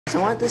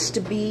because I want this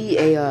to be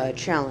a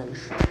challenge.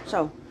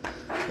 So,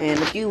 and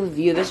if you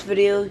view this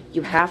video,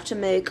 you have to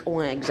make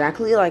one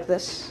exactly like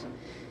this.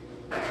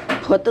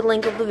 Put the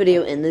link of the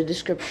video in the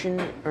description,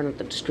 or not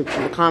the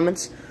description, the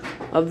comments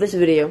of this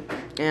video.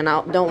 And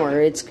don't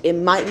worry, it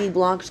might be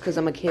blocked because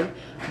I'm a kid,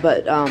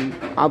 but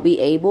I'll be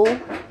able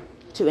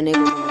to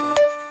enable them.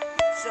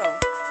 So,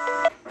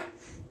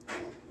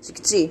 as you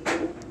can see,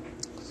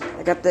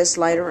 I got this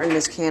lighter and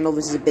this candle.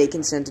 This is a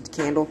bacon scented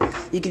candle.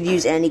 You could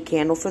use any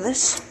candle for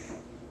this.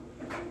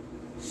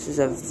 This is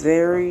a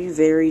very,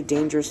 very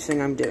dangerous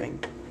thing I'm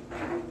doing.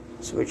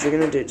 So what you're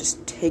gonna do,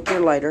 just take your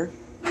lighter.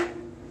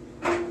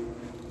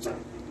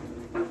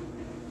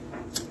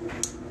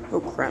 Oh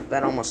crap,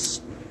 that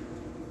almost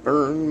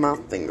burned my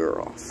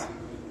finger off.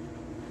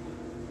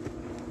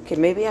 Okay,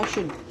 maybe I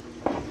should...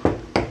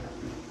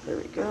 There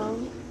we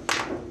go.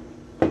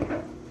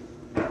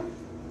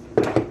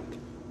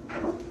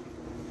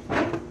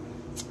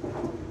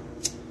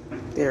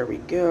 There we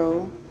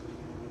go.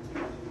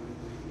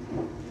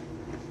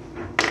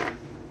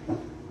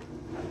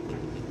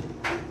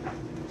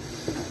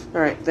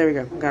 Alright, there we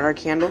go. Got our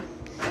candle.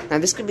 Now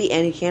this could be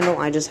any candle,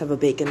 I just have a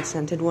bacon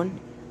scented one.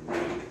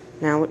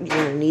 Now what you're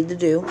going to need to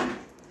do,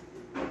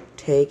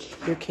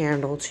 take your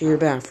candle to your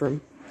bathroom,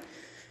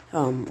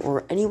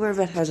 or anywhere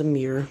that has a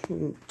mirror.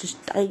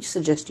 I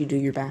suggest you do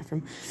your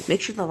bathroom.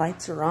 Make sure the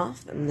lights are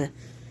off, and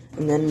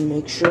then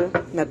make sure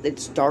that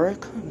it's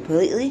dark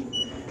completely.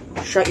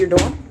 Shut your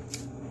door,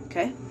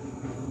 okay?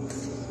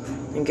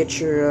 And get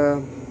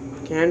your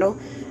candle,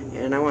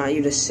 and I want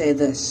you to say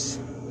this.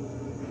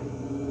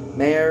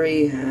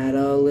 Mary had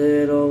a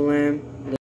little lamb.